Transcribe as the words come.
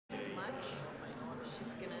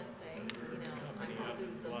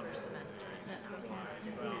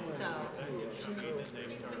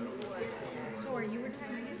So are you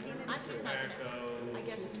retiring in Canaan? I'm just not gonna, I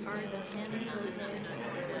guess it's part of the Canaan, so I'm not gonna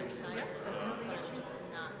go retire. I'm just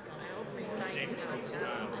not gonna resign the house.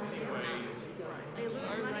 I'm just not. They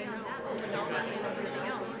lose money on that, but they don't lose everything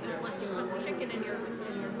else. Because once you put the chicken in your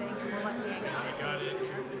thing, you're more likely to hang out.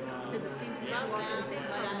 Because it seems to be the same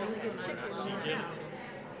stuff that you do with chicken.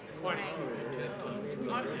 Quite a few.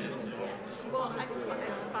 Well, I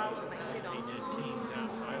follow my kid all the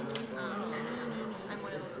time. I'm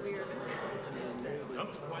one of those weird assistants that That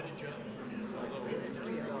was quite a job.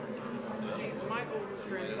 My oldest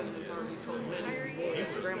grandson has already told me his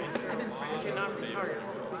grandma Cheryl cannot retire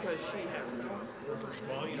because she has a job.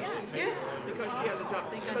 Yeah, because she has a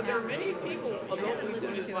job. Because there are many people, adult people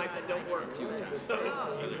in his life that don't work. So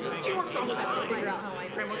she works all the time.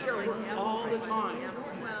 Grandma Cheryl works all the time.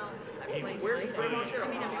 Where's Grandma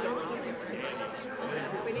Cheryl? She's around.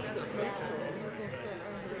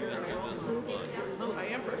 I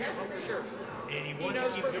am for him, for sure. He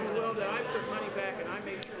knows pretty well that I put money back and I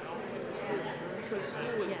made sure I went to school because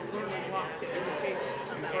school is learning a lot to education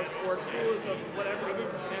or school is the whatever.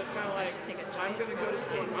 And it's kind of like, I'm going to go to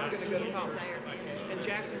school, I'm going to go to college. And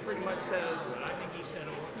Jackson pretty much says,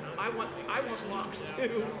 I want locks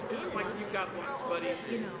too. Like you've got locks, buddy.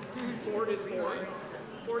 Ford is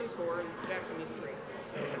 4, and Jackson is 3.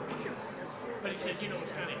 But he said,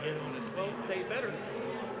 it's kind of hit on his Well, they better.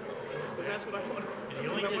 Because that's what I want.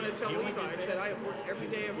 That's what I want to tell Levi. I said I have worked every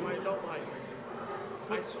day of my adult life.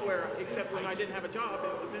 I swear, except when I didn't have a job,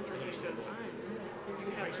 it was interesting because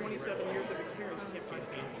you have 27 years of experience. You can't find a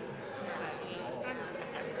job.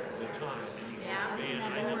 the time. Yeah,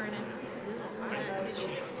 never learning.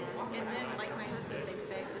 And then, like my husband, they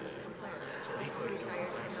begged him to come forward. He retired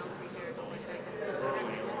from L3 Harris, and they begged him to come forward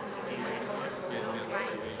because nobody was going for him.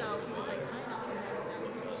 Right. So he was like, fine, I'll come back.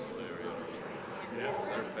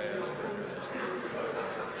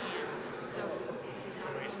 And so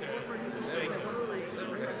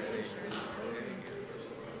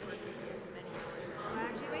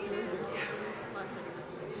graduated? Plus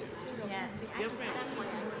everything. Yes. Yes, ma'am. That's what I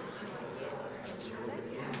went to insurance.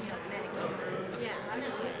 Yeah, and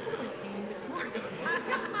that's what I was seeing this morning.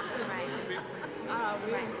 Right.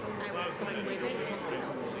 I was going to wait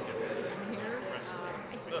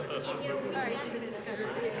All right, so the discussion.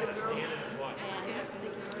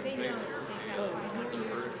 They know.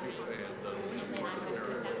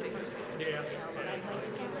 Yeah.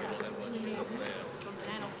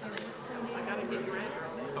 I gotta get your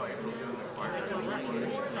address. I saw April doing the choir.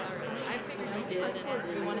 I figured you did. That's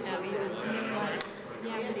it. We want to have you.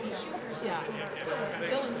 Yeah, but he should. Yeah.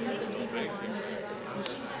 Bill and Kevin,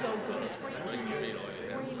 she's so good.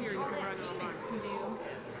 Here, you can run online.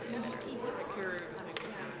 You just keep it. I carry everything.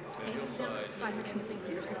 So I can anything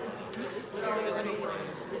here.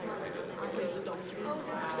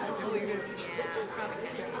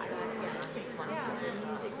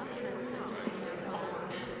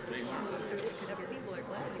 People are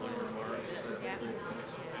glad. Yeah.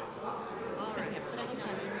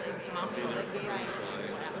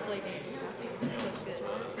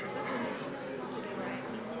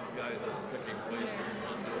 Guys are picking places.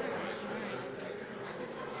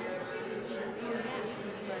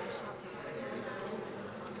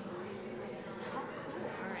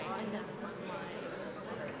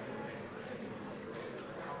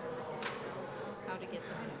 how to get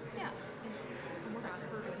them. Yeah.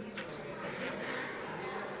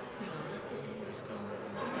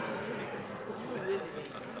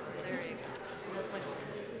 There you go.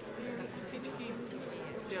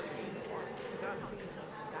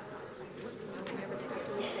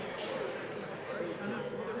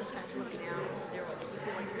 Sometimes looking out, there are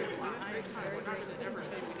people like this. I never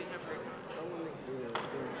say we didn't have break.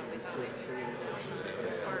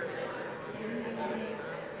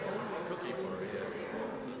 Cookie party.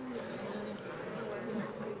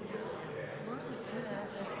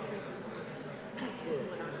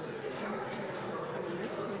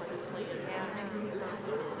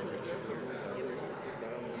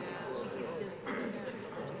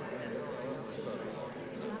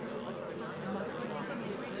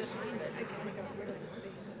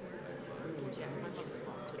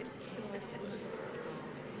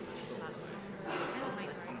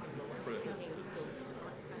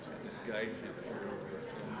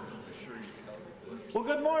 Well,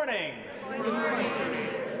 good morning. Good morning.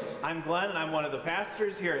 I'm Glenn, and I'm one of the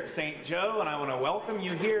pastors here at St. Joe, and I want to welcome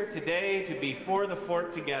you here today to be for the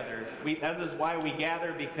fort together. That is why we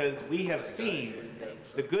gather, because we have seen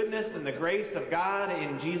the goodness and the grace of God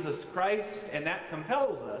in Jesus Christ, and that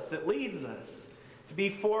compels us, it leads us to be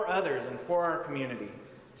for others and for our community.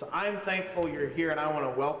 So I'm thankful you're here, and I want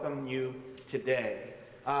to welcome you today.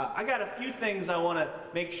 I got a few things I want to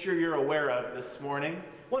make sure you're aware of this morning.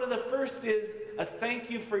 One of the first is a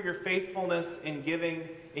thank you for your faithfulness in giving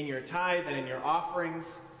in your tithe and in your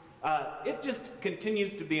offerings. It just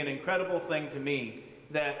continues to be an incredible thing to me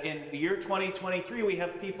that in the year 2023 we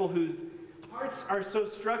have people whose hearts are so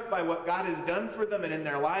struck by what God has done for them and in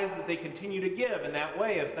their lives that they continue to give in that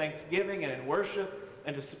way of thanksgiving and in worship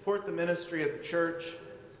and to support the ministry of the church.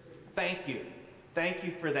 Thank you. Thank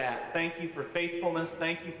you for that. Thank you for faithfulness.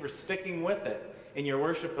 Thank you for sticking with it in your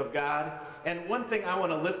worship of God. And one thing I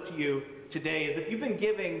want to lift to you today is if you've been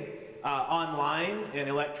giving online and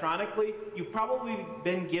electronically, you've probably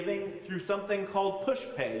been giving through something called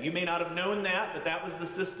PushPay. You may not have known that, but that was the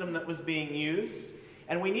system that was being used.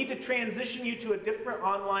 And we need to transition you to a different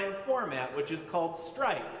online format, which is called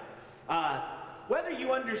Stripe. Whether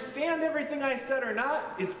you understand everything I said or not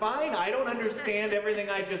is fine. I don't understand everything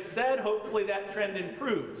I just said. Hopefully that trend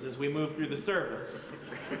improves as we move through the service.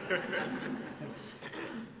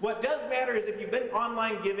 What does matter is if you've been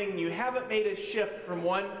online giving and you haven't made a shift from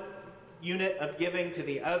one unit of giving to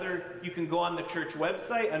the other, you can go on the church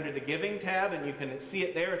website under the Giving tab and you can see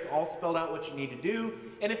it there. It's all spelled out what you need to do.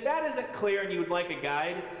 And if that isn't clear and you would like a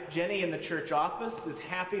guide, Jenny in the church office is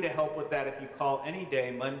happy to help with that if you call any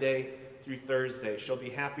day, Monday through Thursday. She'll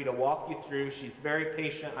be happy to walk you through. She's very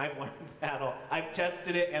patient. I've learned that. I've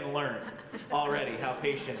tested it and learned already how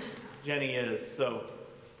patient Jenny is. So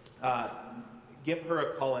give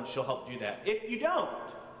her a call and she'll help do that. If you don't,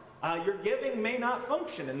 your giving may not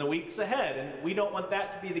function in the weeks ahead, and we don't want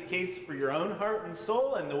that to be the case for your own heart and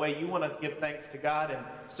soul and the way you want to give thanks to God, and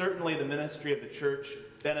certainly the ministry of the church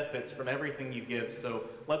benefits from everything you give, so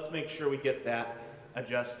let's make sure we get that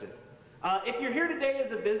adjusted. If you're here today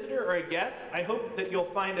as a visitor or a guest, I hope that you'll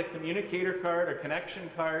find a communicator card or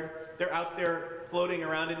connection card. They're out there floating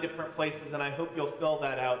around in different places, and I hope you'll fill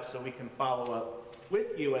that out so we can follow up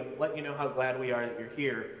with you and let you know how glad we are that you're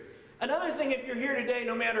here. Another thing, if you're here today,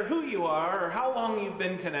 no matter who you are or how long you've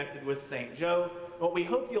been connected with St. Joe, what we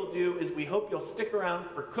hope you'll do is we hope you'll stick around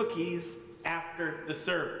for cookies after the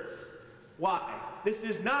service. Why? This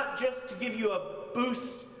is not just to give you a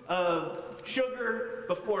boost of sugar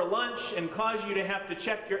before lunch and cause you to have to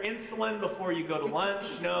check your insulin before you go to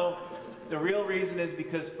lunch. No, the real reason is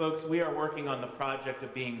because, folks, we are working on the project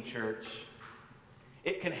of being church.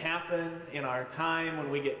 It can happen in our time when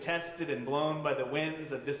we get tested and blown by the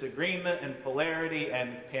winds of disagreement and polarity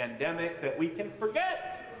and pandemic that we can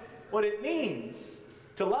forget what it means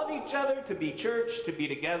to love each other, to be church, to be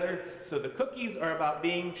together. So the cookies are about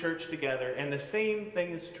being church together, and the same thing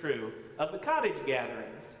is true of the cottage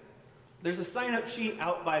gatherings. There's a sign-up sheet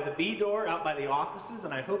out by the B door, out by the offices,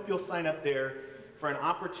 and I hope you'll sign up there for an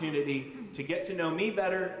opportunity to get to know me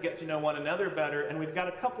better, get to know one another better, and we've got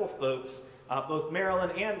a couple folks. Both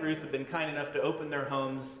Marilyn and Ruth have been kind enough to open their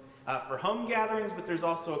homes for home gatherings, but there's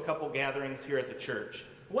also a couple gatherings here at the church.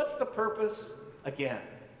 What's the purpose? Again,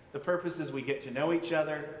 the purpose is we get to know each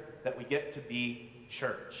other, that we get to be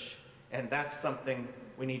church. And that's something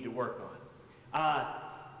we need to work on.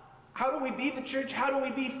 How do we be the church? How do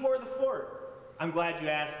we be for the fort? I'm glad you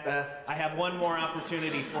asked, Beth. I have one more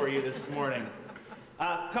opportunity for you this morning.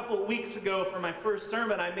 A couple weeks ago for my first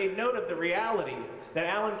sermon, I made note of the reality that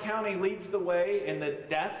Allen County leads the way in the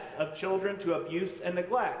deaths of children to abuse and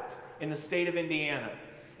neglect in the state of Indiana.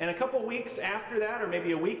 And a couple weeks after that, or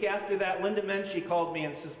maybe a week after that, Linda Menchie called me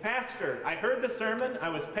and says, Pastor, I heard the sermon, I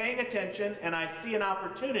was paying attention, and I see an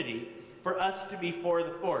opportunity for us to be for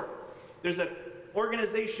the fort. There's an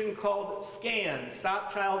organization called SCAN,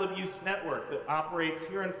 Stop Child Abuse Network, that operates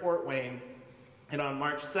here in Fort Wayne. And on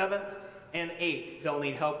March 7th and 8th, they'll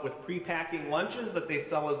need help with pre-packing lunches that they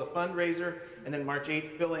sell as a fundraiser, and then March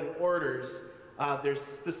 8th, filling orders. There's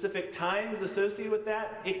specific times associated with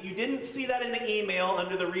that. If you didn't see that in the email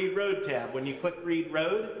under the Read Road tab, when you click Read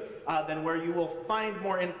Road, then where you will find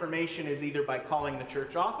more information is either by calling the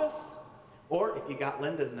church office, or if you got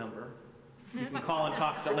Linda's number, you can call and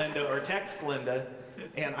talk to Linda or text Linda,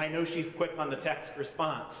 and I know she's quick on the text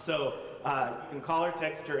response. So you can call her,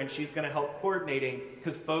 text her, and she's going to help coordinating,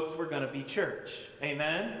 because folks, we're going to be church.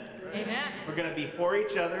 Amen? Amen. We're going to be for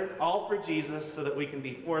each other, all for Jesus, so that we can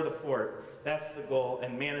be for the fort. That's the goal,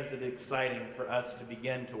 and man, is it exciting for us to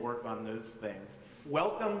begin to work on those things.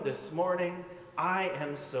 Welcome this morning. I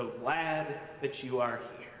am so glad that you are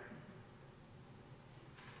here.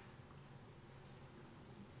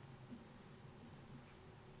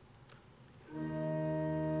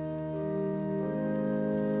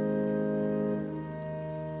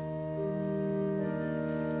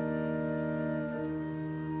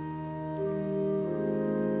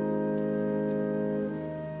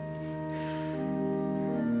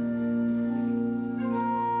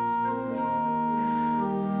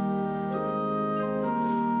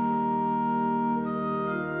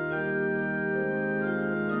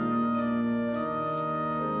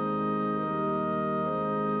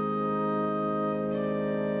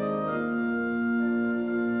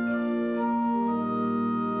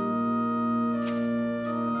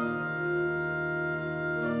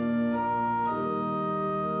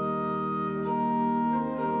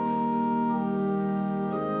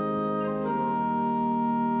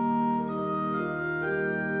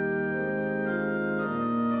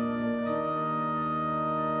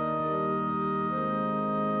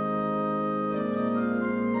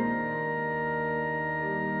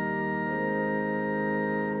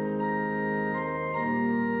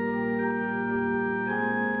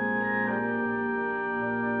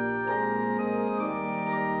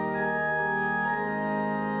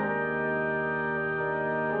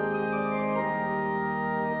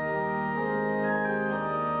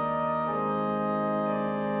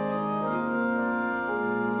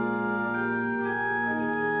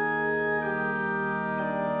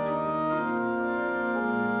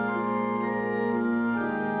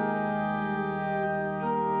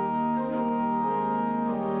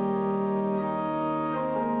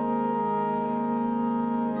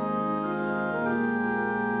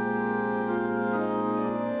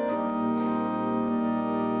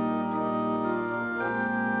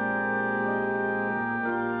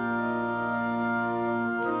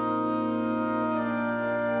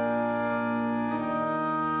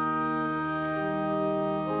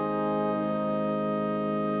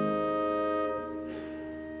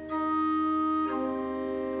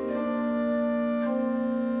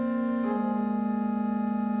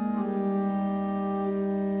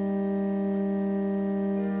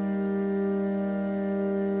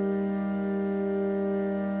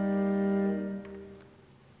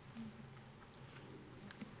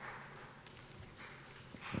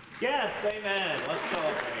 Yes, amen. Let's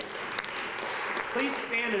celebrate. Please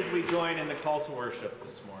stand as we join in the call to worship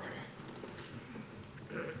this morning.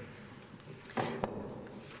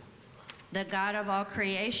 The God of all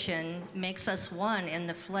creation makes us one in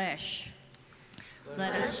the flesh.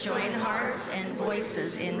 Let us join hearts and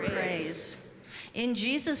voices in praise. In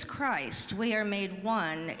Jesus Christ, we are made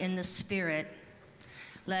one in the Spirit.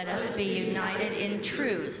 Let us be united in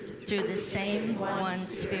truth through the same one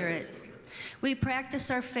Spirit. We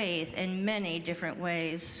practice our faith in many different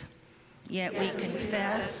ways, yet we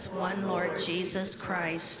confess one Lord Jesus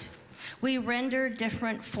Christ. We render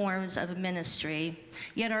different forms of ministry,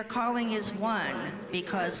 yet our calling is one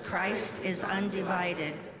because Christ is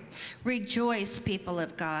undivided. Rejoice, people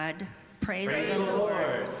of God. Praise the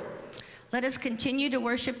Lord. Let us continue to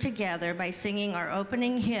worship together by singing our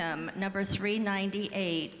opening hymn, number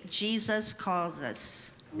 398, Jesus Calls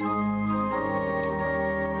Us.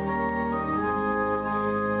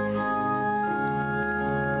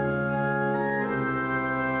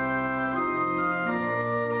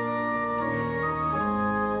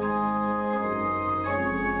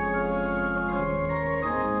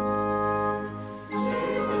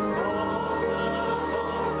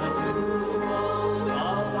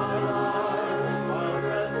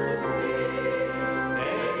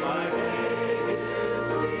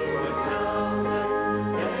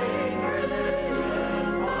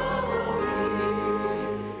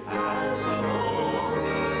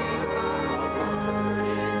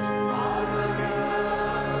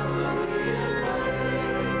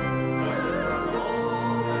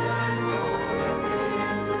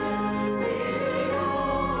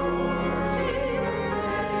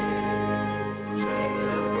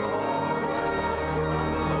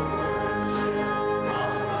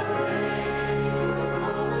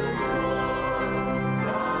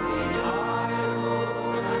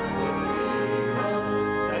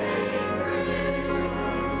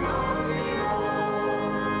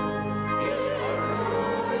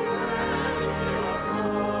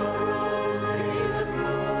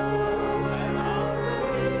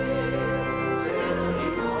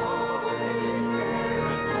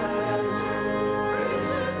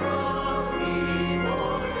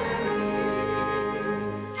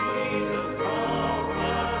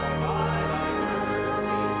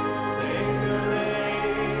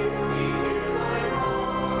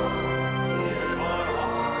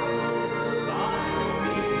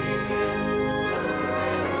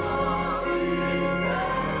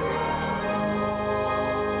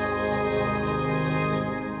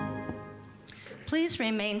 Please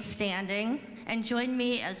remain standing and join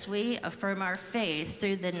me as we affirm our faith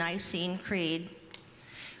through the Nicene Creed.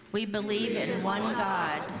 We believe in one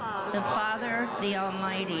God, the Father, the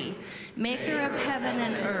Almighty, maker of heaven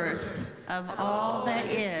and earth, of all that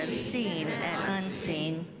is seen and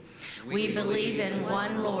unseen. We believe in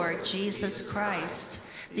one Lord Jesus Christ,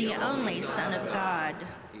 the only Son of God,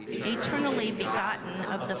 eternally begotten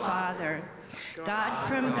of the Father, God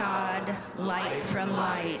from God, light from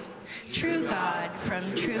light, true God from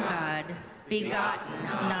true God, begotten,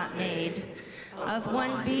 not made, of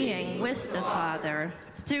one being with the Father.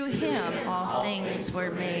 Through him all things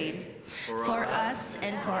were made. For us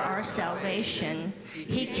and for our salvation,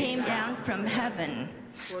 he came down from heaven,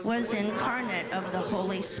 was incarnate of the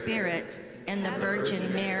Holy Spirit and the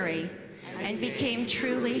Virgin Mary, and became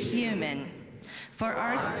truly human. For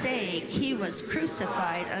our sake, he was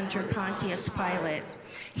crucified under Pontius Pilate.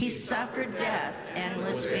 He suffered death and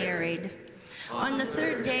was buried. On the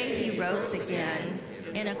third day, he rose again,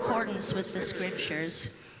 in accordance with the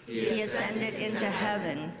Scriptures. He ascended into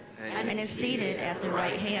heaven and is seated at the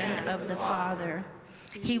right hand of the Father.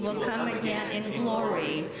 He will come again in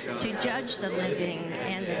glory to judge the living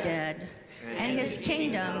and the dead, and his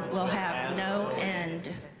kingdom will have no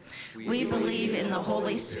end. We believe in the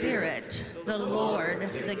Holy Spirit, the Lord,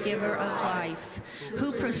 the giver of life,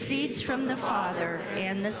 who proceeds from the Father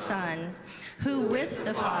and the Son, who with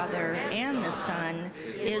the Father and the Son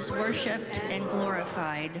is worshiped and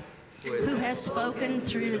glorified, who has spoken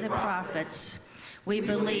through the prophets. We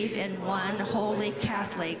believe in one holy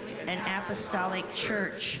Catholic and apostolic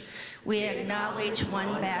church. We acknowledge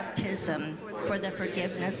one baptism for the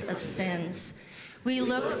forgiveness of sins. We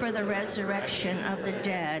look for the resurrection of the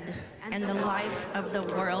dead and the life of the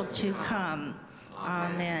world to come.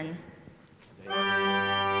 Amen.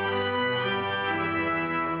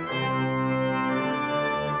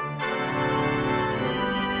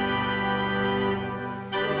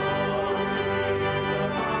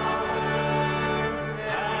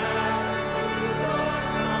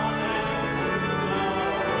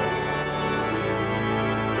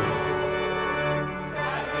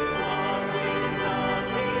 As it was in the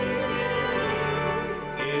beginning,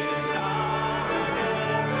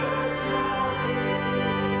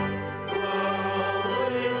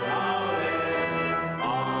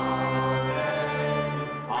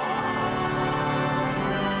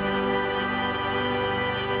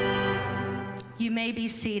 You may be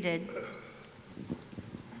seated.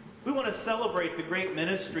 We want to celebrate the great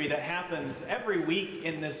ministry that happens every week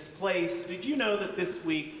in this place. Did you know that this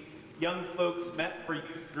week young folks met for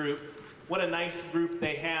youth group? What a nice group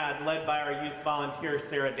they had, led by our youth volunteer,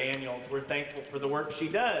 Sarah Daniels. We're thankful for the work she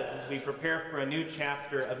does as we prepare for a new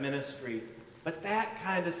chapter of ministry. But that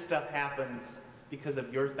kind of stuff happens because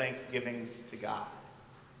of your thanksgivings to God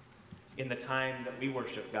in the time that we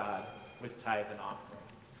worship God with tithe and offering.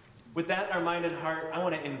 With that in our mind and heart, I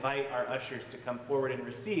want to invite our ushers to come forward and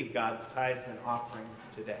receive God's tithes and offerings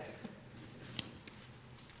today.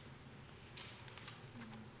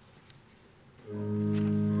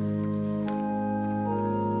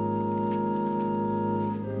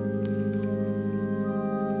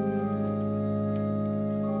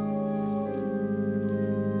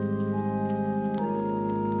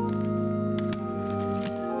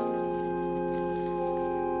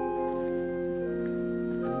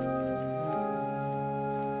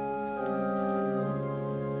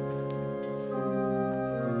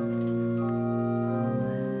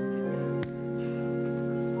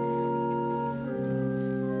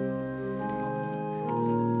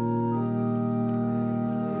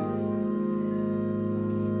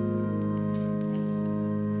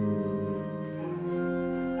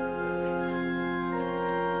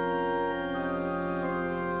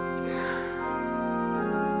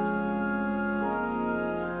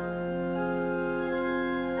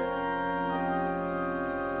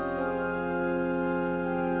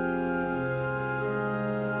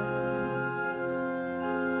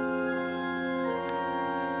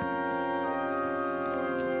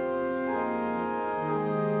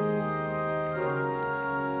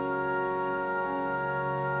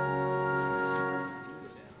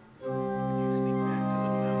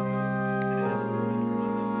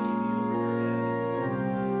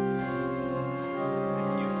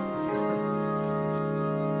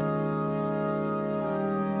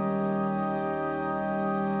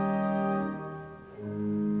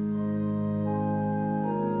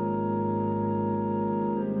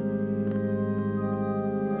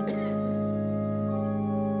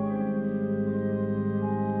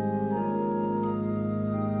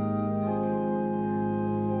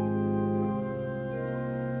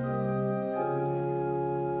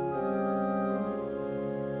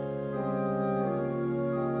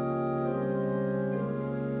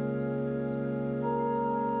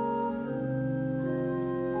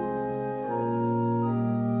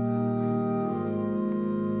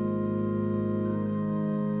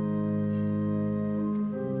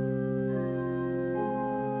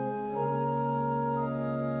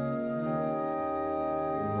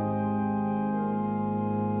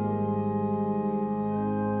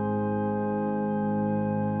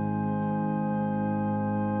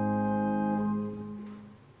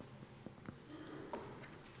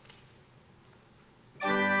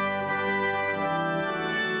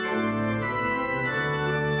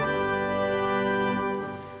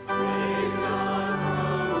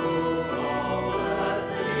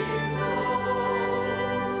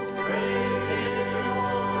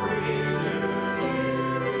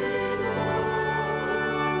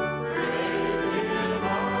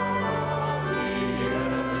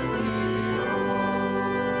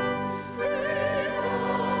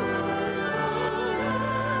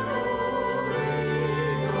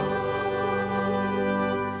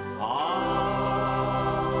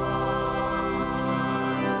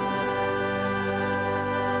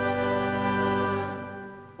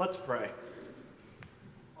 Let's pray.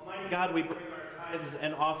 Almighty God, we bring our tithes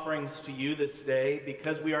and offerings to you this day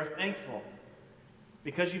because we are thankful,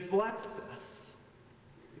 because you've blessed us,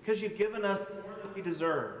 because you've given us more than we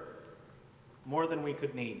deserve, more than we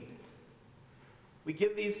could need. We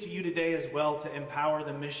give these to you today as well to empower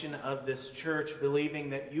the mission of this church, believing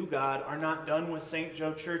that you, God, are not done with St.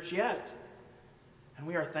 Joe Church yet, and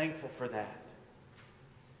we are thankful for that.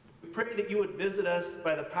 We pray that you would visit us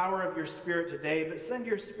by the power of your Spirit today, but send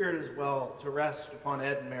your Spirit as well to rest upon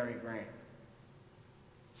Ed and Mary Graham.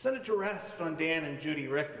 Send it to rest on Dan and Judy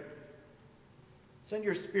Rickard. Send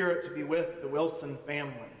your Spirit to be with the Wilson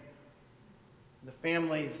family, the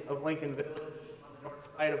families of Lincoln Village on the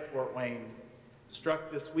north side of Fort Wayne,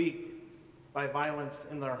 struck this week by violence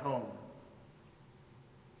in their home.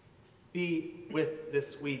 Be with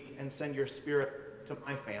this week and send your Spirit to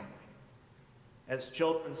my family. As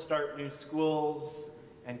children start new schools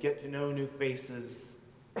and get to know new faces,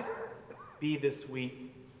 be this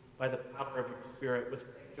week by the power of your Spirit with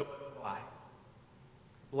St. Joe Fly.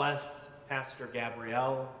 Bless Pastor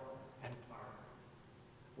Gabrielle and Park.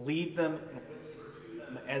 Lead them and whisper to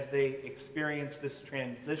them as they experience this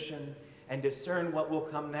transition and discern what will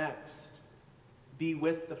come next. Be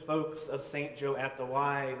with the folks of St. Joe at the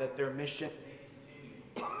Y, that their mission may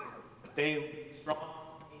continue. They be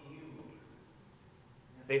strong in you.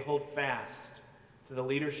 They hold fast to the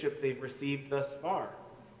leadership they've received thus far,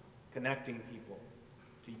 connecting people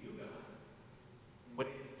to you, God, ways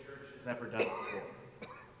the church has never done before.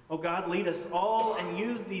 Oh God, lead us all and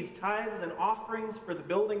use these tithes and offerings for the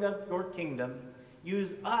building of your kingdom.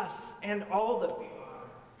 Use us and all that we are.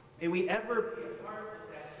 May we ever be a part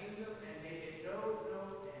of that kingdom, and may it know no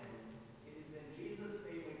end. It is in Jesus'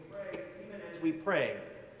 name we pray, even as we pray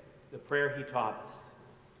the prayer he taught us.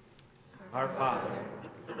 Our Father,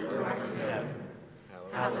 who art in heaven,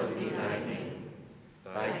 hallowed be thy name.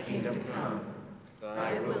 Thy kingdom come,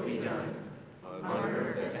 thy will be done, on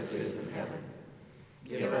earth as it is in heaven.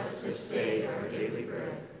 Give us this day our daily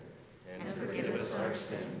bread, and forgive us our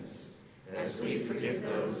sins, as we forgive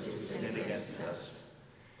those who sin against us.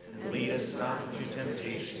 And lead us not into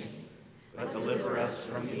temptation, but deliver us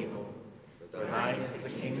from evil. For thine is the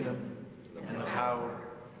kingdom, and the power,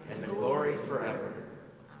 and the glory forever.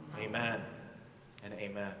 Amen and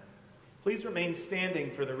amen. Please remain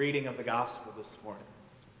standing for the reading of the gospel this morning.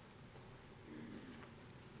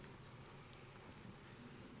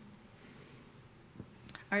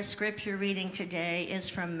 Our scripture reading today is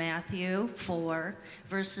from Matthew 4,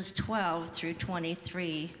 verses 12 through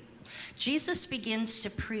 23. Jesus begins to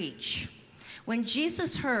preach. When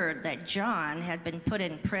Jesus heard that John had been put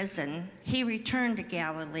in prison, he returned to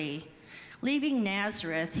Galilee. Leaving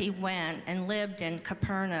Nazareth, he went and lived in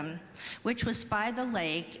Capernaum, which was by the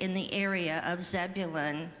lake in the area of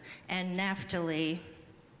Zebulun and Naphtali,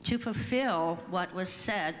 to fulfill what was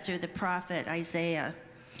said through the prophet Isaiah.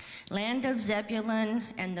 Land of Zebulun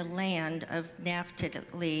and the land of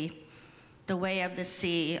Naphtali, the way of the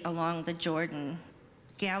sea along the Jordan,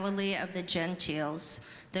 Galilee of the Gentiles,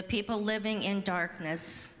 the people living in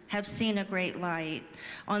darkness have seen a great light.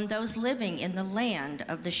 On those living in the land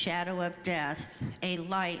of the shadow of death, a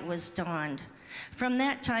light was dawned. From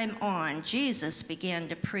that time on, Jesus began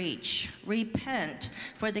to preach, "Repent,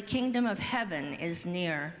 for the kingdom of heaven is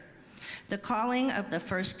near." The calling of the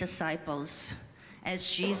first disciples. As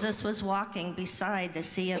Jesus was walking beside the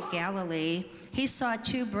Sea of Galilee, he saw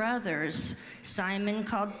two brothers, Simon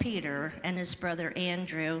called Peter and his brother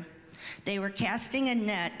Andrew. They were casting a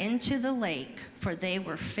net into the lake, for they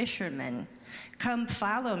were fishermen. "Come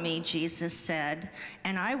follow me," Jesus said,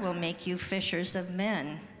 "and I will make you fishers of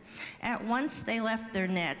men." At once they left their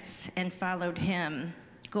nets and followed him.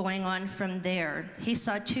 Going on from there, he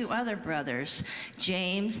saw two other brothers,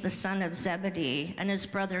 James, the son of Zebedee, and his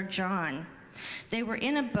brother John. They were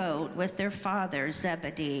in a boat with their father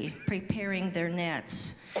Zebedee, preparing their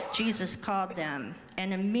nets. Jesus called them,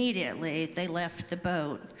 and immediately they left the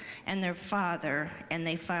boat and their father, and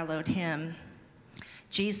they followed him.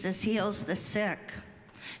 Jesus heals the sick.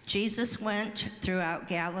 Jesus went throughout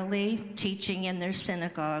Galilee, teaching in their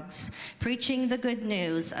synagogues, preaching the good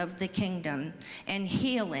news of the kingdom, and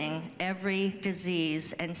healing every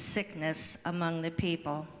disease and sickness among the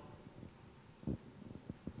people.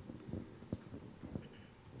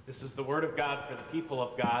 This is the word of God for the people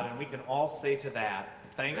of God, and we can all say to that,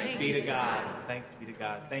 thanks be to God. Thanks be to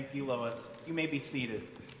God. Thank you, Lois. You may be seated.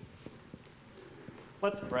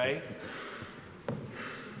 Let's pray.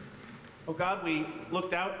 Oh God, we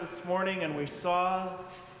looked out this morning and we saw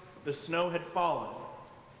the snow had fallen.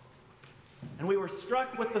 And we were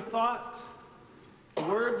struck with the thought, the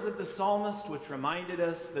words of the psalmist, which reminded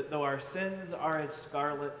us that though our sins are as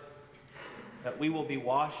scarlet, that we will be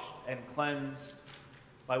washed and cleansed.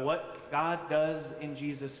 By what God does in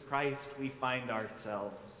Jesus Christ, we find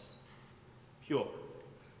ourselves pure,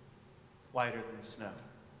 whiter than snow.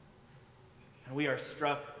 And we are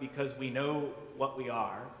struck because we know what we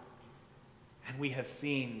are, and we have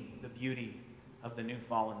seen the beauty of the new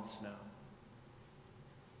fallen snow.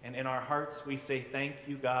 And in our hearts we say, thank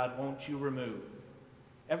you, God, won't you remove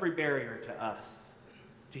every barrier to us,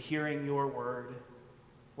 to hearing your word.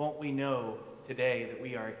 Won't we know today that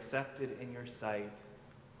we are accepted in your sight?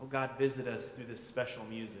 Oh God, visit us through this special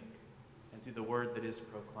music and through the word that is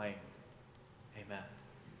proclaimed. Amen.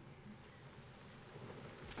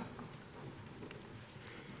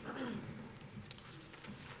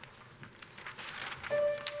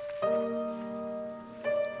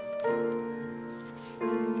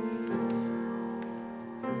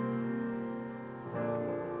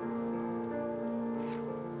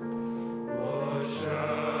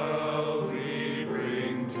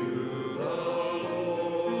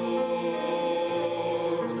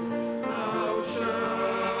 How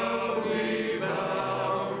shall we bow?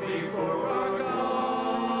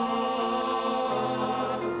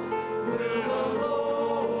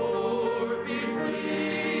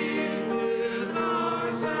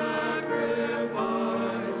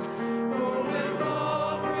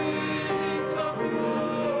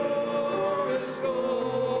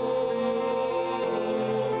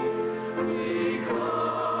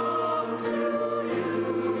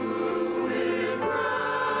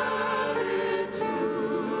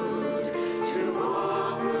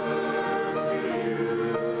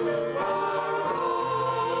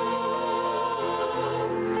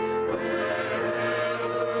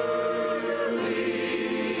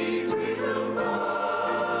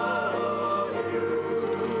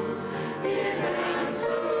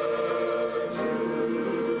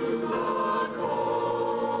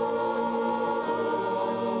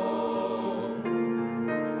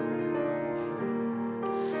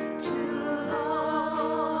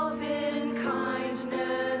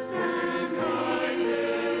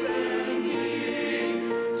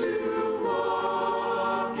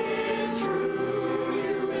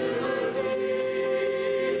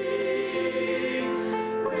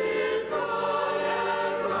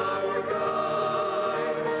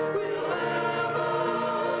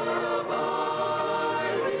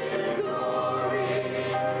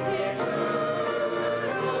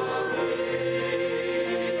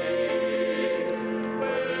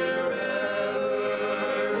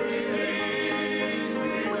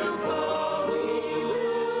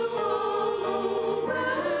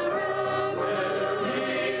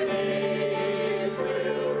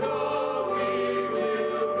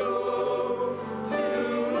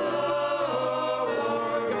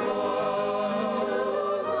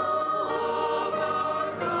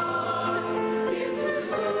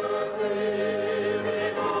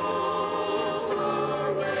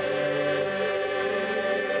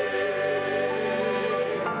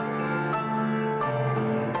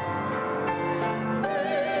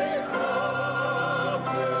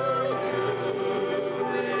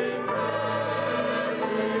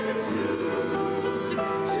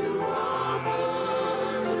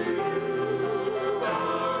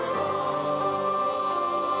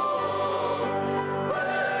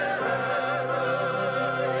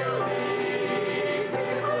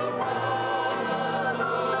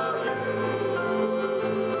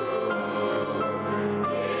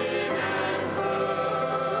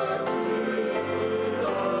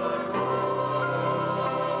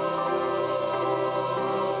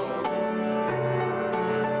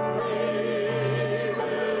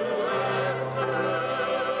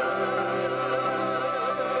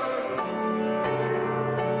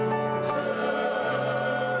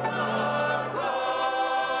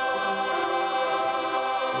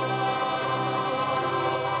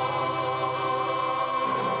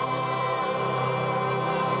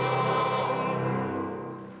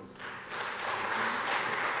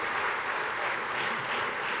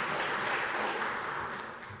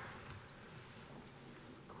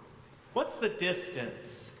 What's the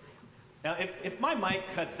distance? Now, if my mic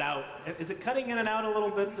cuts out, is it cutting in and out a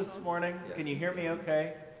little bit this morning? Yes. Can you hear me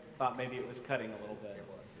okay? Thought maybe it was cutting a little bit.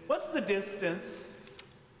 What's the distance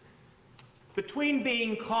between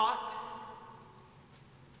being caught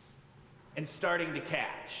and starting to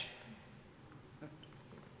catch?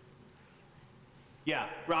 Yeah,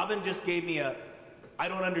 Robin just gave me I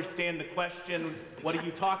don't understand the question. What are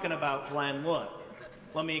you talking about, Glenn? Look,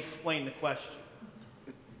 let me explain the question.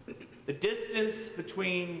 The distance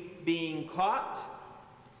between being caught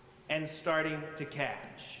and starting to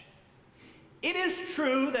catch. It is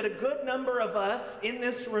true that a good number of us in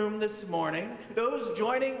this room this morning, those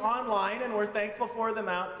joining online, and we're thankful for them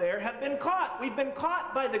out there, have been caught. We've been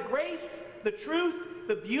caught by the grace, the truth,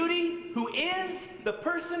 the beauty, who is the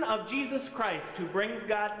person of Jesus Christ, who brings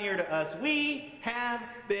God near to us. We have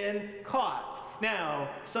been caught. Now,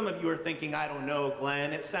 some of you are thinking, I don't know,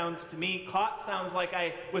 Glenn. It sounds to me, caught sounds like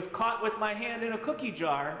I was caught with my hand in a cookie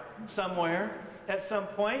jar somewhere at some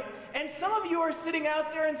point. And some of you are sitting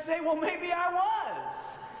out there and say, well, maybe I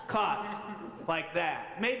was caught like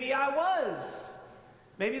that. Maybe I was.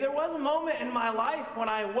 Maybe there was a moment in my life when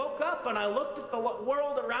I woke up and I looked at the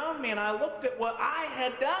world around me and I looked at what I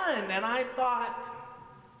had done and I thought,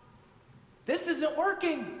 this isn't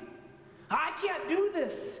working. I can't do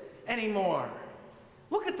this anymore.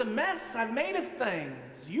 Look at the mess I've made of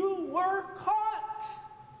things. You were caught.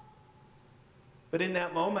 But in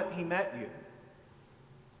that moment, he met you.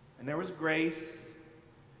 And there was grace,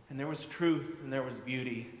 and there was truth, and there was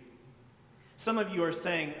beauty. Some of you are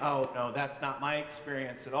saying, oh, no, that's not my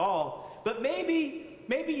experience at all. But maybe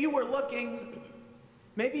you were looking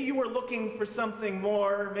for something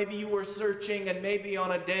more. Maybe you were searching, and maybe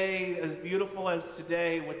on a day as beautiful as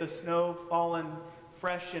today, with the snow fallen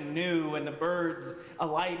fresh and new, and the birds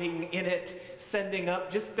alighting in it, sending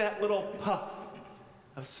up just that little puff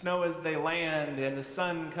of snow as they land, and the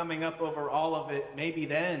sun coming up over all of it, maybe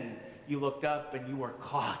then you looked up and you were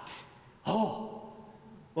caught. Oh,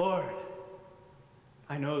 Lord,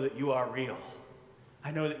 I know that you are real.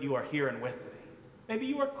 I know that you are here and with me. Maybe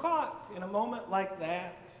you were caught in a moment like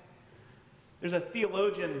that. There's a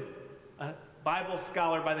theologian, a Bible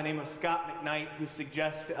scholar by the name of Scott McKnight, who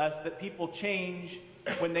suggests to us that people change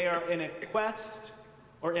when they are in a quest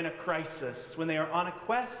or in a crisis. When they are on a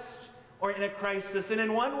quest or in a crisis. And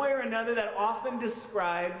in one way or another, that often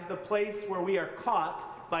describes the place where we are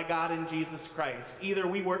caught by God in Jesus Christ. Either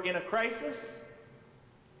we were in a crisis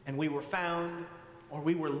and we were found, or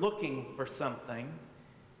we were looking for something.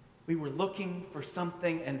 We were looking for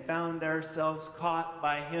something and found ourselves caught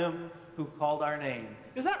by him who called our name.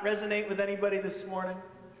 Does that resonate with anybody this morning?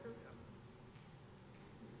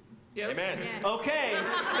 Yes. Amen. Okay,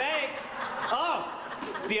 thanks. Oh,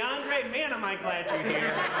 DeAndre, man, am I glad you're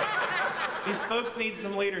here. These folks need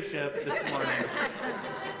some leadership this morning.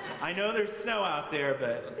 I know there's snow out there,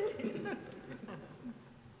 but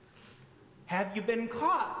have you been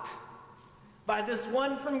caught by this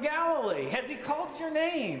one from Galilee? Has he called your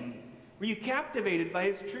name? Were you captivated by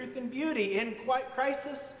his truth and beauty in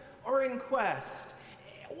crisis or in quest?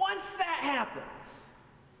 Once that happens,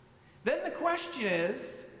 then the question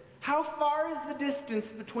is, how far is the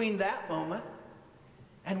distance between that moment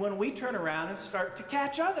and when we turn around and start to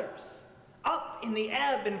catch others? Up in the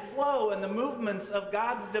ebb and flow and the movements of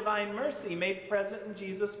God's divine mercy made present in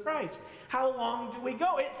Jesus Christ. How long do we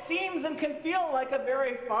go? It seems and can feel like a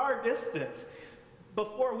very far distance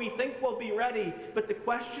before we think we'll be ready. But the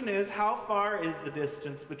question is, how far is the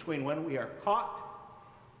distance between when we are caught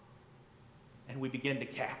and we begin to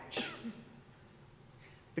catch?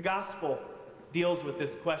 The gospel deals with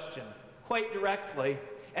this question quite directly.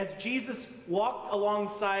 As Jesus walked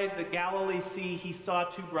alongside the Galilee Sea, he saw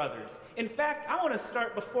two brothers. In fact, I want to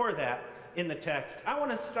start before that in the text. I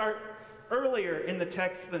want to start earlier in the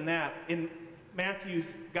text than that, in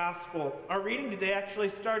Matthew's gospel. Our reading today actually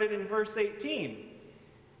started in verse 18.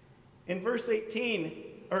 In verse 18,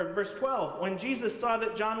 or in verse 12, when Jesus saw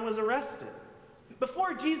that John was arrested.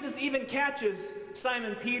 Before Jesus even catches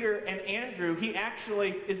Simon Peter and Andrew, he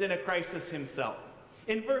actually is in a crisis himself.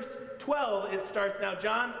 In verse 12, it starts, now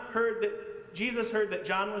Jesus heard that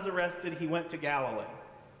John was arrested. He went to Galilee.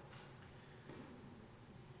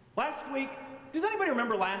 Last week, does anybody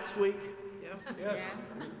remember last week? Yeah. Yes.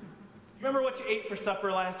 Remember what you ate for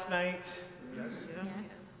supper last night? Yes.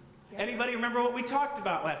 Yeah. Anybody remember what we talked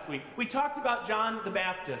about last week? We talked about John the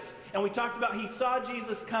Baptist, and we talked about he saw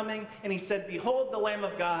Jesus coming, and he said, "Behold the Lamb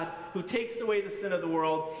of God who takes away the sin of the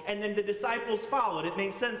world," and then the disciples followed. It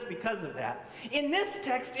makes sense because of that. In this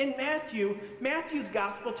text, in Matthew, Matthew's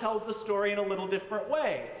gospel tells the story in a little different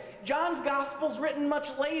way. John's gospel's written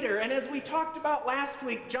much later, and as we talked about last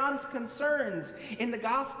week, John's concerns in the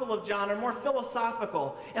Gospel of John are more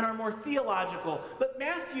philosophical and are more theological, but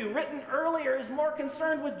Matthew, written earlier, is more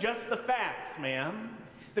concerned with just the facts, ma'am,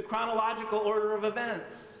 the chronological order of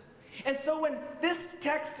events. And so when this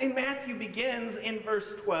text in Matthew begins in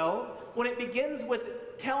verse 12, when it begins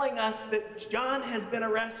with telling us that John has been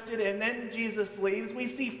arrested and then Jesus leaves, we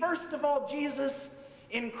see first of all Jesus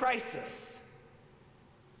in crisis.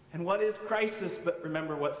 And what is crisis? But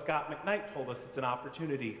remember what Scott McKnight told us, it's an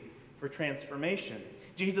opportunity for transformation.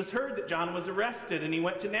 Jesus heard that John was arrested, and he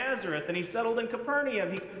went to Nazareth, and he settled in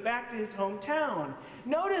Capernaum. He goes back to his hometown.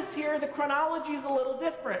 Notice here the chronology is a little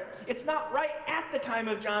different. It's not right at the time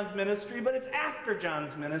of John's ministry, but it's after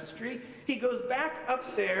John's ministry. He goes back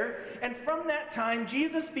up there, and from that time,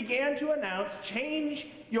 Jesus began to announce, "Change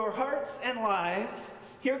your hearts and lives.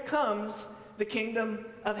 Here comes the kingdom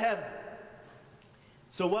of heaven."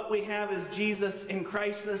 So what we have is Jesus in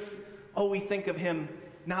crisis. Oh, we think of him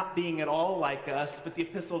not being at all like us, but the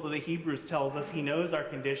Epistle to the Hebrews tells us he knows our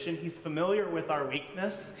condition. He's familiar with our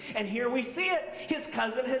weakness. And here we see it. His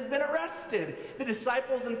cousin has been arrested. The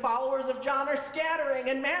disciples and followers of John are scattering.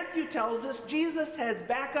 And Matthew tells us Jesus heads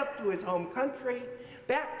back up to his home country,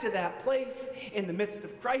 back to that place in the midst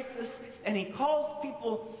of crisis, and he calls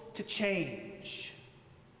people to change.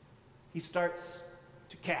 He starts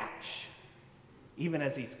to catch, even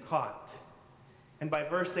as he's caught. And by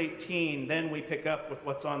verse 18, then we pick up with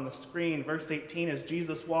what's on the screen. Verse 18, as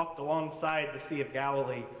Jesus walked alongside the Sea of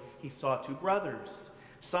Galilee, he saw two brothers,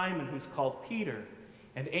 Simon, who's called Peter,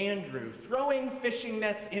 and Andrew, throwing fishing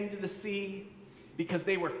nets into the sea because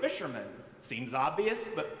they were fishermen. Seems obvious,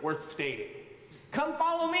 but worth stating. "Come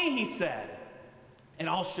follow me," he said, "and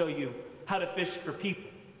I'll show you how to fish for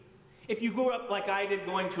people." If you grew up like I did,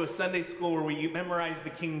 going to a Sunday school where we memorized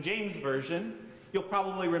the King James Version, you'll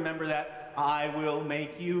probably remember that, "I will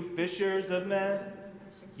make you fishers of men."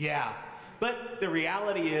 Yeah, but the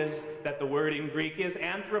reality is that the word in Greek is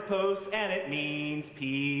anthropos, and it means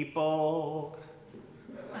people.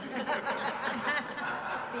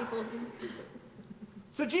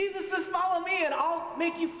 So Jesus says, "Follow me and I'll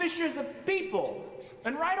make you fishers of people."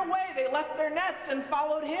 And right away they left their nets and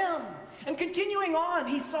followed him. And continuing on,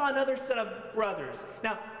 he saw another set of brothers.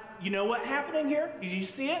 Now, you know what's happening here? Did you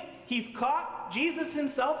see it? He's caught. Jesus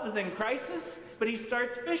himself is in crisis, but he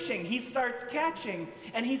starts fishing. He starts catching,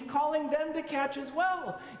 and he's calling them to catch as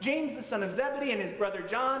well. James, the son of Zebedee, and his brother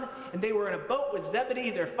John, and they were in a boat with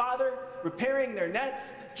Zebedee, their father, repairing their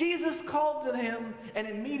nets. Jesus called to him, and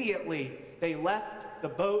immediately they left the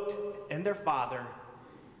boat and their father,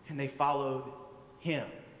 and they followed him.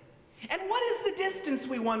 And what is the distance,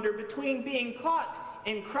 we wonder, between being caught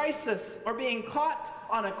in crisis or being caught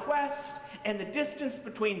on a quest and the distance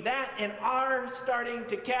between that and our starting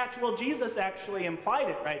to catch? Well, Jesus actually implied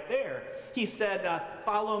it right there. He said,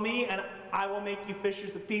 "Follow me and I will make you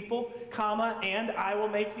fishers of people, comma, and I will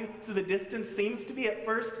make you." So the distance seems to be at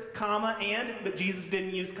first, comma, and, but Jesus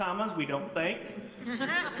didn't use commas, we don't think.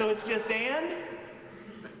 So it's just and.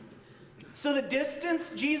 So the distance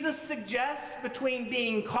Jesus suggests between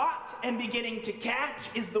being caught and beginning to catch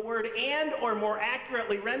is the word "and," or more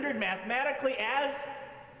accurately rendered mathematically as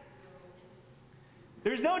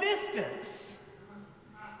there's no distance.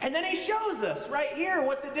 And then he shows us right here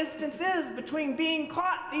what the distance is between being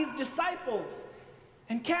caught, these disciples,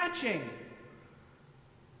 and catching.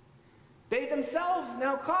 They themselves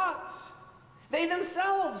now caught. They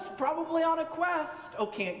themselves probably on a quest. Oh,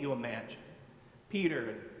 can't you imagine? Peter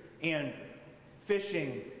and Andrew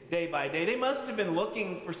fishing day by day. They must have been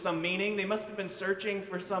looking for some meaning. They must have been searching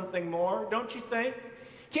for something more, don't you think?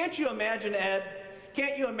 Can't you imagine, Ed?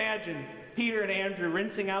 Can't you imagine Peter and Andrew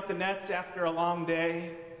rinsing out the nets after a long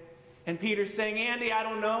day? And Peter saying, "Andy, I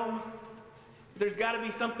don't know. There's got to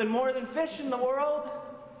be something more than fish in the world."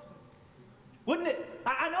 Wouldn't it?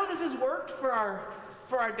 I know this has worked for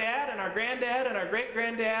our dad and our granddad and our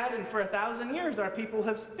great-granddad, and for 1,000 years our people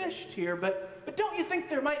have fished here, but don't you think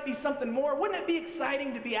there might be something more? Wouldn't it be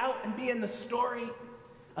exciting to be out and be in the story?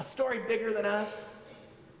 A story bigger than us?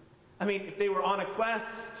 I mean, if they were on a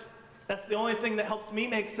quest, that's the only thing that helps me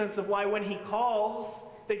make sense of why when he calls,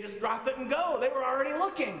 they just drop it and go. They were already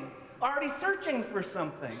looking, already searching for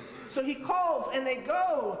something. So he calls and they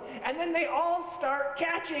go, and then they all start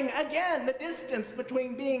catching again. The distance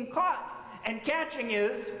between being caught and catching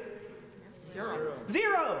is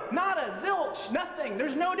Zero, nada, zilch, nothing.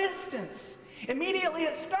 There's no distance. Immediately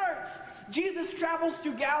it starts. Jesus travels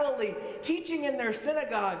through Galilee, teaching in their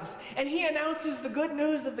synagogues, and he announces the good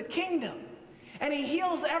news of the kingdom. And he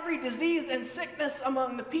heals every disease and sickness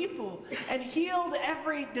among the people. And healed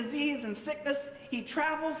every disease and sickness, he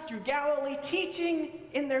travels through Galilee, teaching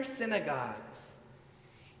in their synagogues.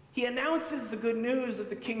 He announces the good news of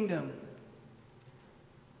the kingdom.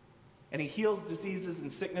 And he heals diseases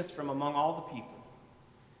and sickness from among all the people.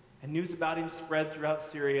 And news about him spread throughout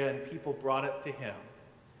Syria, and people brought it to him.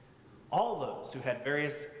 All those who had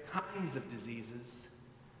various kinds of diseases,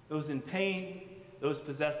 those in pain, those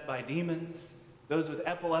possessed by demons, those with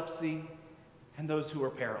epilepsy, and those who were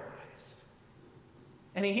paralyzed.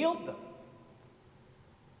 And he healed them.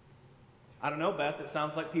 I don't know, Beth, it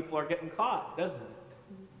sounds like people are getting caught, doesn't it?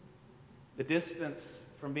 The distance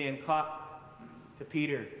from being caught to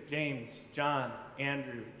Peter, James, John,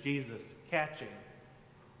 Andrew, Jesus, catching,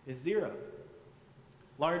 is zero.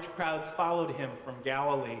 Large crowds followed him from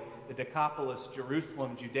Galilee, the Decapolis,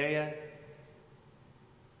 Jerusalem, Judea,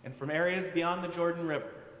 and from areas beyond the Jordan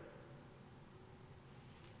River.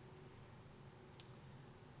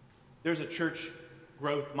 There's a church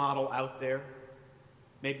growth model out there.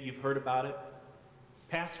 Maybe you've heard about it.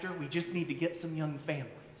 Pastor, we just need to get some young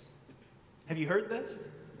families. Have you heard this?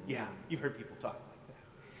 Yeah, you've heard people talk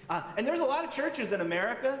like that. And there's a lot of churches in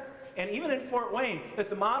America, and even in Fort Wayne, that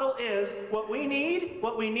the model is what we need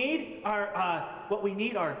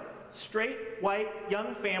are straight, white,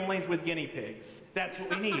 young families with guinea pigs. That's what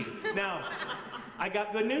we need. Now, I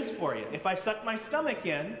got good news for you. If I suck my stomach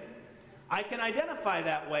in, I can identify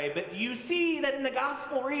that way, but do you see that in the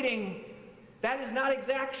gospel reading, that is not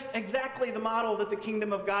exactly the model that the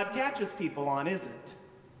kingdom of God catches people on, is it?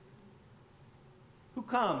 Who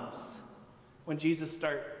comes when Jesus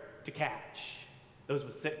starts to catch? Those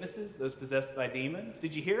with sicknesses, those possessed by demons.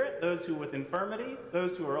 Did you hear it? Those who with infirmity,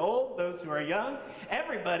 those who are old, those who are young.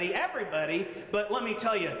 Everybody, but let me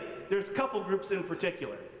tell you, there's a couple groups in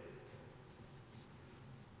particular.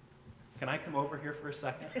 Can I come over here for a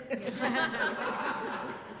second?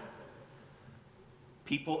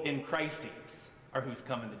 People in crises are who's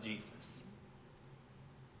coming to Jesus.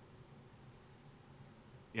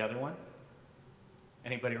 The other one?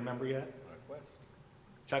 Anybody remember yet? On a quest.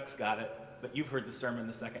 Chuck's got it, but you've heard the sermon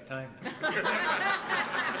the second time.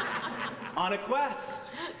 On a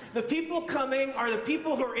quest. The people coming are the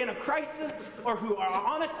people who are in a crisis or who are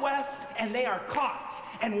on a quest, and they are caught.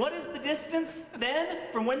 And what is the distance then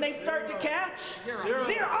from when they start to catch? Zero.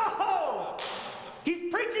 Oh!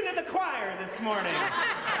 He's preaching to the choir this morning.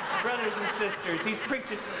 Brothers and sisters, he's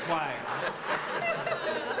preaching to the choir.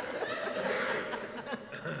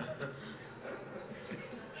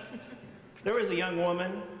 There was a young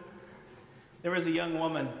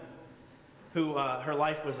woman who her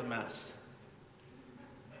life was a mess.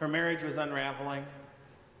 Her marriage was unraveling,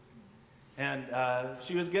 and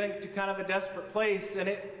she was getting to kind of a desperate place, and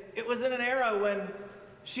it was in an era when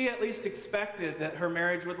she at least expected that her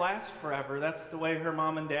marriage would last forever. That's the way her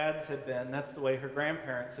mom and dad's had been. That's the way her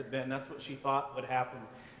grandparents had been. That's what she thought would happen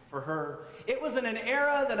for her. It was in an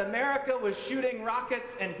era that America was shooting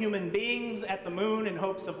rockets and human beings at the moon in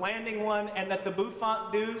hopes of landing one, and that the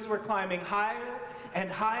bouffant dues were climbing higher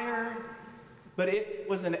and higher. But it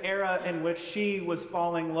was an era in which she was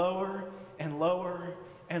falling lower and lower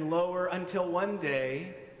and lower until one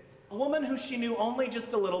day, a woman who she knew only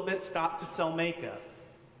just a little bit stopped to sell makeup.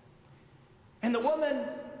 And the woman,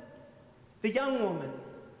 the young woman,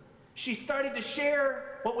 she started to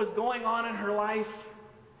share what was going on in her life.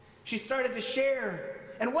 She started to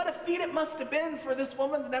share. And what a feat it must have been for this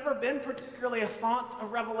woman's never been particularly a font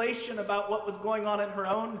of revelation about what was going on in her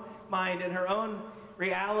own mind, in her own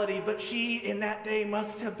reality, but she in that day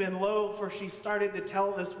must have been low, for she started to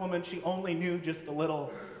tell this woman she only knew just a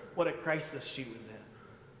little what a crisis she was in.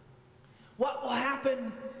 What will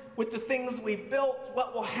happen with the things we've built?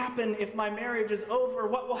 What will happen if my marriage is over?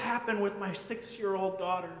 What will happen with my 6-year-old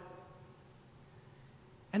daughter?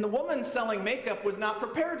 And the woman selling makeup was not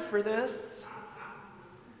prepared for this.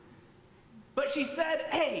 But she said,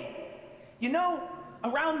 hey, you know,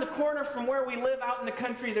 around the corner from where we live out in the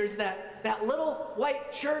country, there's that little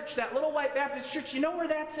white church, that little white Baptist church. You know where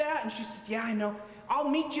that's at? And she said, yeah, I know. I'll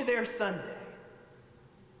meet you there Sunday.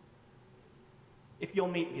 If you'll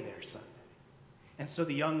meet me there Sunday. And so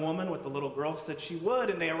the young woman with the little girl said she would,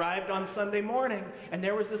 and they arrived on Sunday morning, and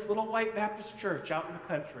there was this little white Baptist church out in the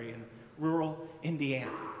country in rural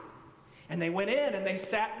Indiana. And they went in and they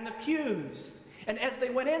sat in the pews. And as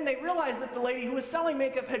they went in, they realized that the lady who was selling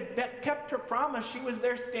makeup had kept her promise. She was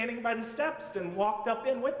there standing by the steps and walked up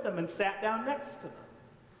in with them and sat down next to them.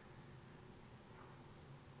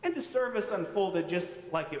 And the service unfolded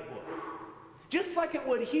just like it would. Just like it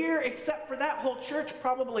would here, except for that whole church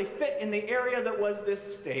probably fit in the area that was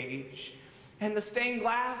this stage. And the stained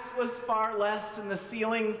glass was far less and the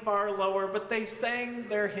ceiling far lower, but they sang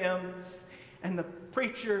their hymns and the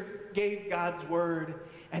preacher gave God's word.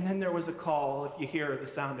 And then there was a call, if you hear the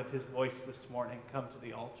sound of his voice this morning, come to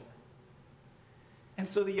the altar. And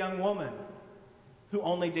so the young woman, who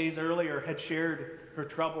only days earlier had shared her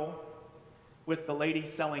trouble with the lady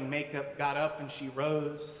selling makeup, got up and she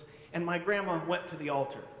rose. And my grandma went to the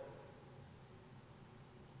altar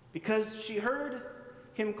because she heard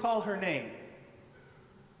him call her name.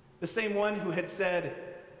 The same one who had said,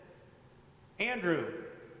 Andrew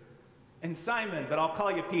and Simon, but I'll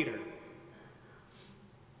call you Peter.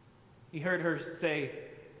 He heard him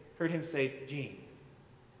say, Jean.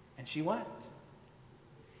 And she went.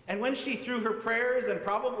 And when she, through her prayers and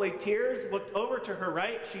probably tears, looked over to her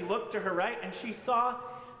right, she looked to her right and she saw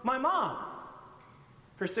my mom.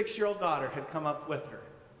 Her 6-year-old daughter had come up with her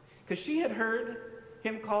because she had heard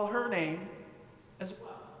him call her name as well.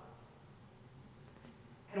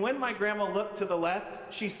 And when my grandma looked to the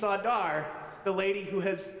left, she saw Dar, the lady who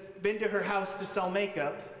has been to her house to sell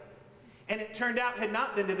makeup, and it turned out had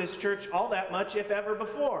not been to this church all that much, if ever,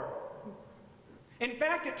 before. In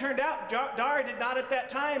fact, it turned out Dar did not at that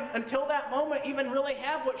time, until that moment, even really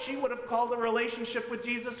have what she would have called a relationship with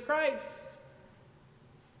Jesus Christ.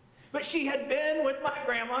 But she had been with my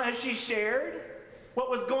grandma as she shared what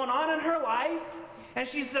was going on in her life, and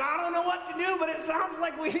she said, I don't know what to do, but it sounds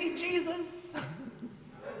like we need Jesus.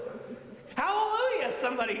 Hallelujah,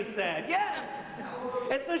 somebody said. Yes.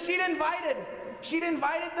 And so she'd invited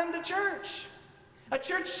them to church. A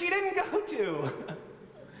church she didn't go to.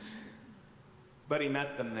 But he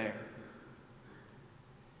met them there.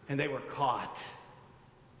 And they were caught.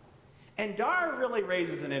 And Dar really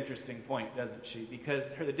raises an interesting point, doesn't she?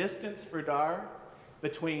 Because the distance for Dar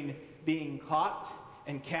between being caught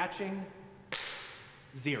and catching,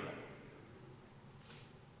 0.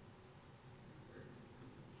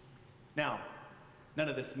 Now, none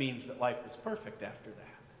of this means that life was perfect after that.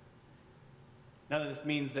 None of this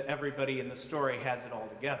means that everybody in the story has it all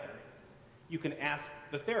together. You can ask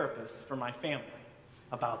the therapist for my family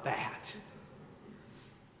about that.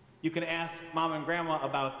 You can ask Mom and Grandma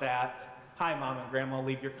about that. Hi, Mom and Grandma,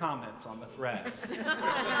 leave your comments on the thread.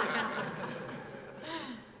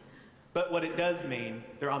 But what it does mean,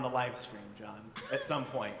 they're on the live stream, John, at some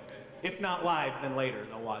point. If not live, then later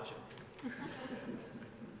they'll watch it.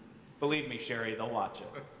 Believe me, Sherry, they'll watch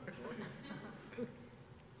it.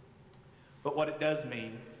 But what it does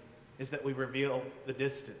mean is that we reveal the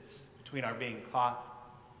distance between our being caught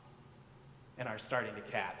and our starting to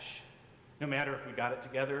catch, no matter if we got it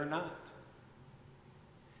together or not.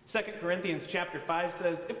 2 Corinthians chapter 5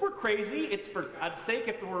 says, if we're crazy, it's for God's sake.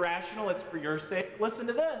 If we're rational, it's for your sake. Listen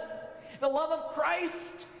to this. The love of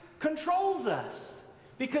Christ controls us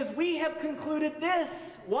because we have concluded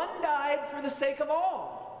this. One died for the sake of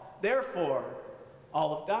all. Therefore,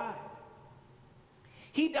 all have died.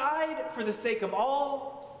 He died for the sake of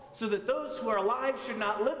all, so that those who are alive should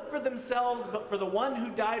not live for themselves, but for the one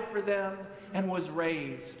who died for them and was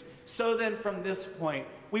raised. So then from this point,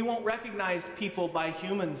 we won't recognize people by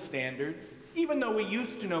human standards, even though we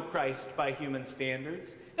used to know Christ by human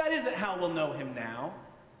standards. That isn't how we'll know him now.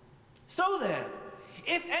 So then,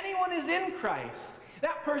 if anyone is in Christ,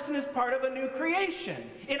 that person is part of a new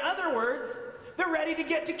creation. In other words, they're ready to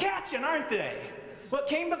get to catching, aren't they? What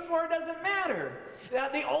came before doesn't matter.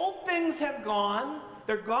 The old things have gone,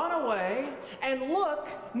 they're gone away, and look,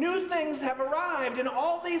 new things have arrived, and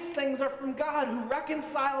all these things are from God who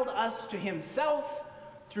reconciled us to himself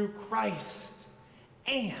through Christ.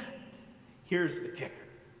 And here's the kicker,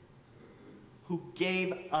 who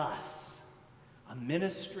gave us a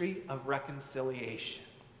ministry of reconciliation,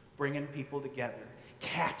 bringing people together,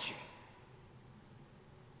 catching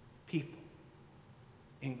people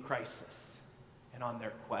in crisis and on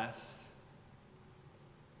their quests.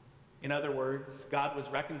 In other words, God was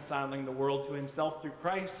reconciling the world to himself through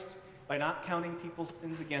Christ by not counting people's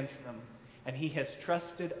sins against them. And he has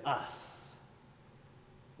trusted us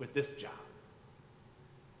with this job.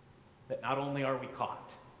 That not only are we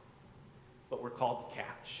caught, but we're called to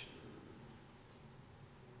catch.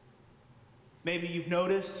 Maybe you've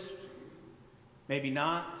noticed, maybe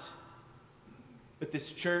not, but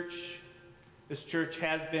this church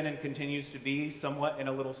has been and continues to be somewhat in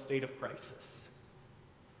a little state of crisis.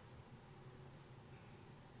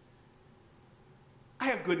 I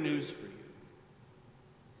have good news for you.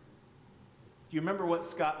 Do you remember what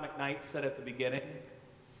Scott McKnight said at the beginning?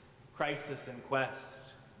 Crisis and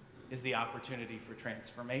quest is the opportunity for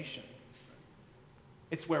transformation.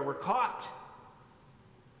 It's where we're caught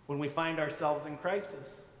when we find ourselves in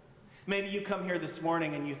crisis. Maybe you come here this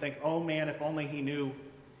morning and you think, oh man, if only he knew,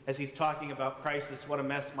 as he's talking about crisis, what a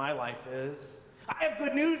mess my life is. I have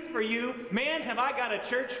good news for you. Man, have I got a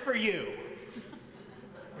church for you.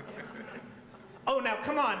 Oh, now,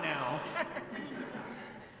 come on now.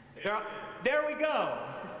 There we go.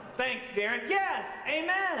 Thanks, Darren. Yes,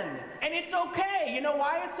 amen. And it's okay. You know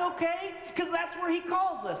why it's okay? Because that's where he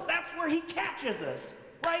calls us. That's where he catches us.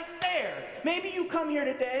 Right there. Maybe you come here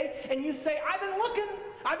today and you say, I've been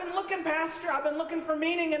looking, Pastor. I've been looking for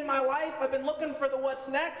meaning in my life. I've been looking for the what's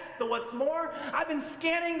next, the what's more. I've been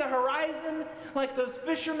scanning the horizon like those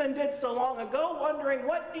fishermen did so long ago, wondering,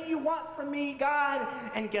 what do you want from me, God?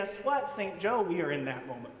 And guess what, St. Joe? We are in that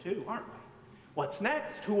moment too, aren't we? What's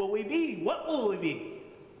next? Who will we be? What will we be?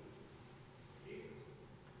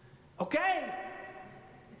 Okay.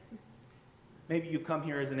 Maybe you come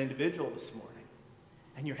here as an individual this morning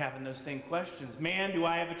and you're having those same questions. Man, do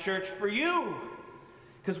I have a church for you?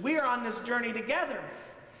 Because we are on this journey together.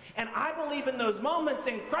 And I believe in those moments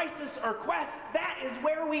in crisis or quest, that is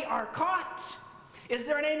where we are caught. Is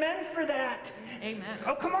there an amen for that? Amen.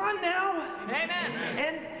 Oh, come on now. Amen.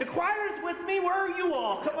 And the choir's with me. Where are you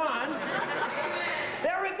all? Come on.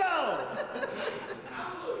 There we go.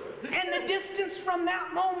 And the distance from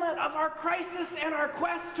that moment of our crisis and our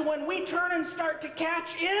quest to when we turn and start to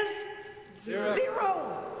catch is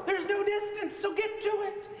zero. There's no distance, so get to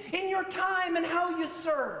it in your time and how you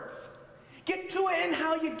serve. Get to it in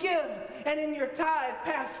how you give and in your tithe.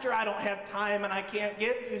 Pastor, I don't have time and I can't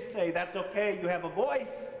give. You say, that's okay, you have a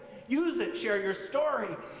voice. Use it, share your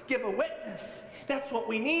story, give a witness. That's what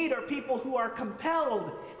we need, are people who are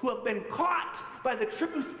compelled, who have been caught by the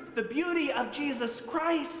truth, the beauty of Jesus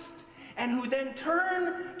Christ, and who then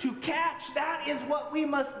turn to catch. That is what we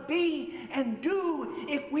must be and do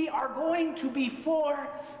if we are going to be for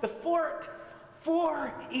the fort,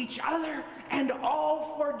 for each other, and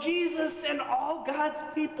all for Jesus. And all God's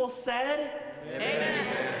people said, amen.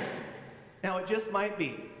 Now it just might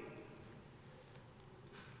be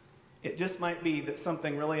that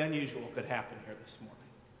something really unusual could happen here this morning.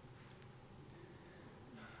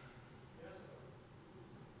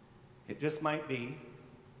 It just might be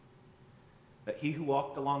that he who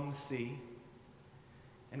walked along the sea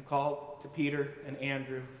and called to Peter and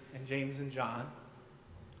Andrew and James and John,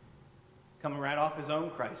 coming right off his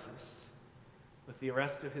own crisis with the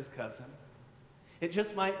arrest of his cousin, it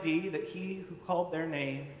just might be that he who called their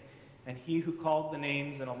name and he who called the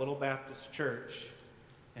names in a little Baptist church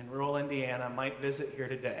in rural Indiana might visit here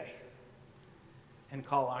today and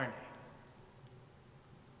call our name.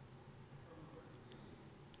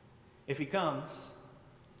 If he comes,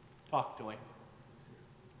 talk to him.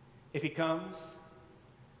 If he comes,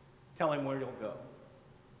 tell him where you'll go.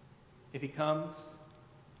 If he comes,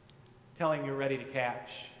 tell him you're ready to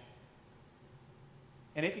catch.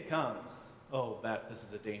 And if he comes, oh, Beth, this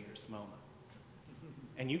is a dangerous moment,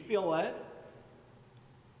 and you feel led,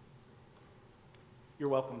 you're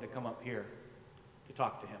welcome to come up here to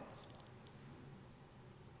talk to him this morning.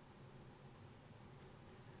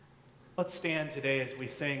 Let's stand today as we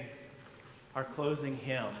sing our closing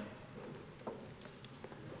hymn.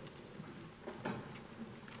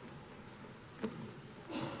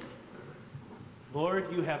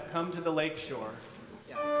 Lord, you have come to the lakeshore.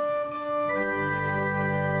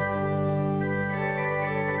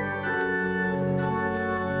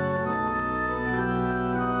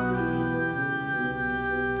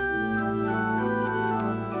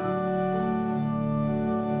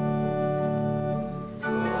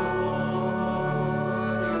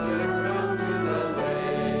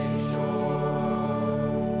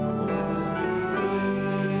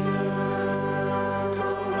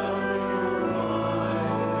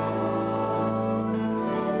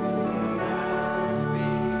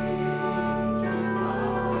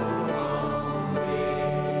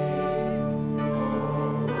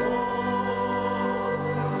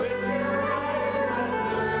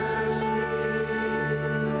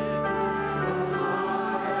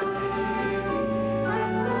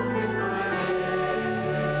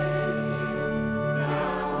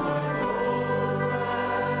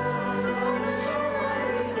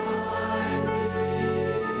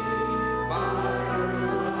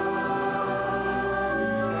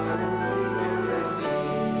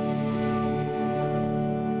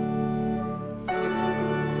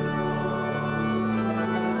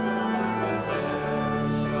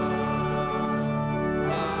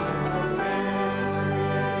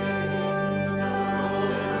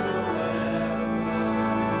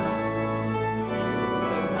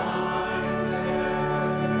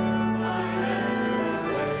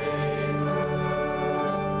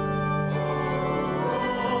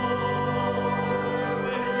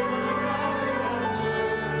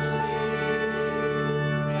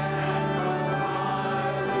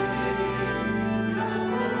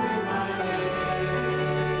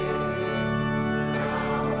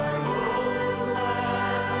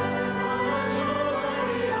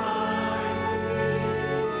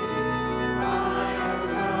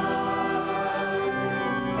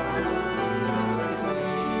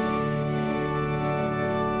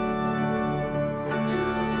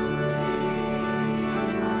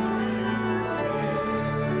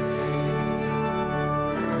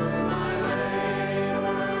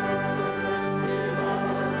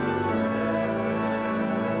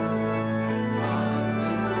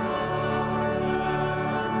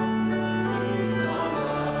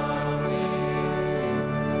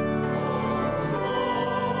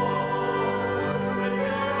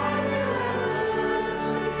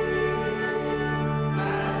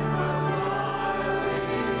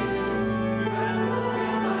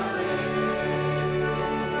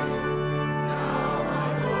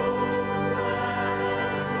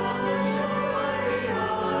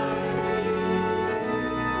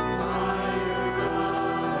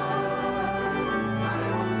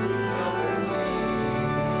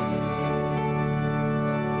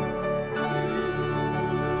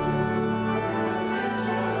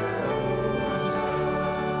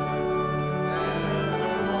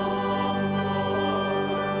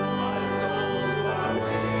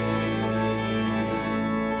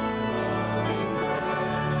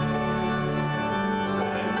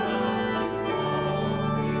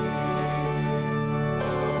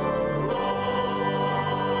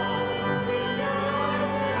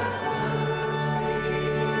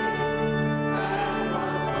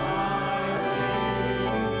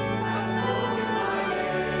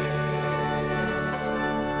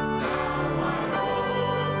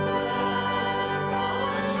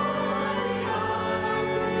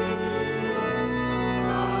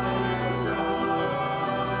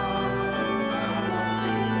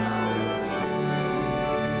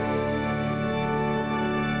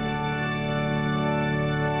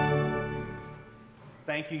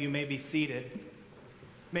 Thank you. You may be seated.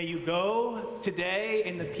 May you go today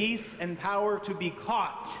in the peace and power to be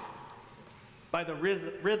caught by the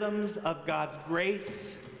rhythms of God's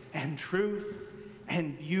grace and truth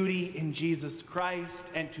and beauty in Jesus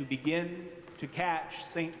Christ, and to begin to catch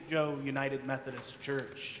St. Joe United Methodist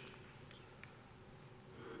Church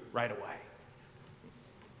right away.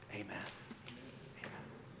 Amen.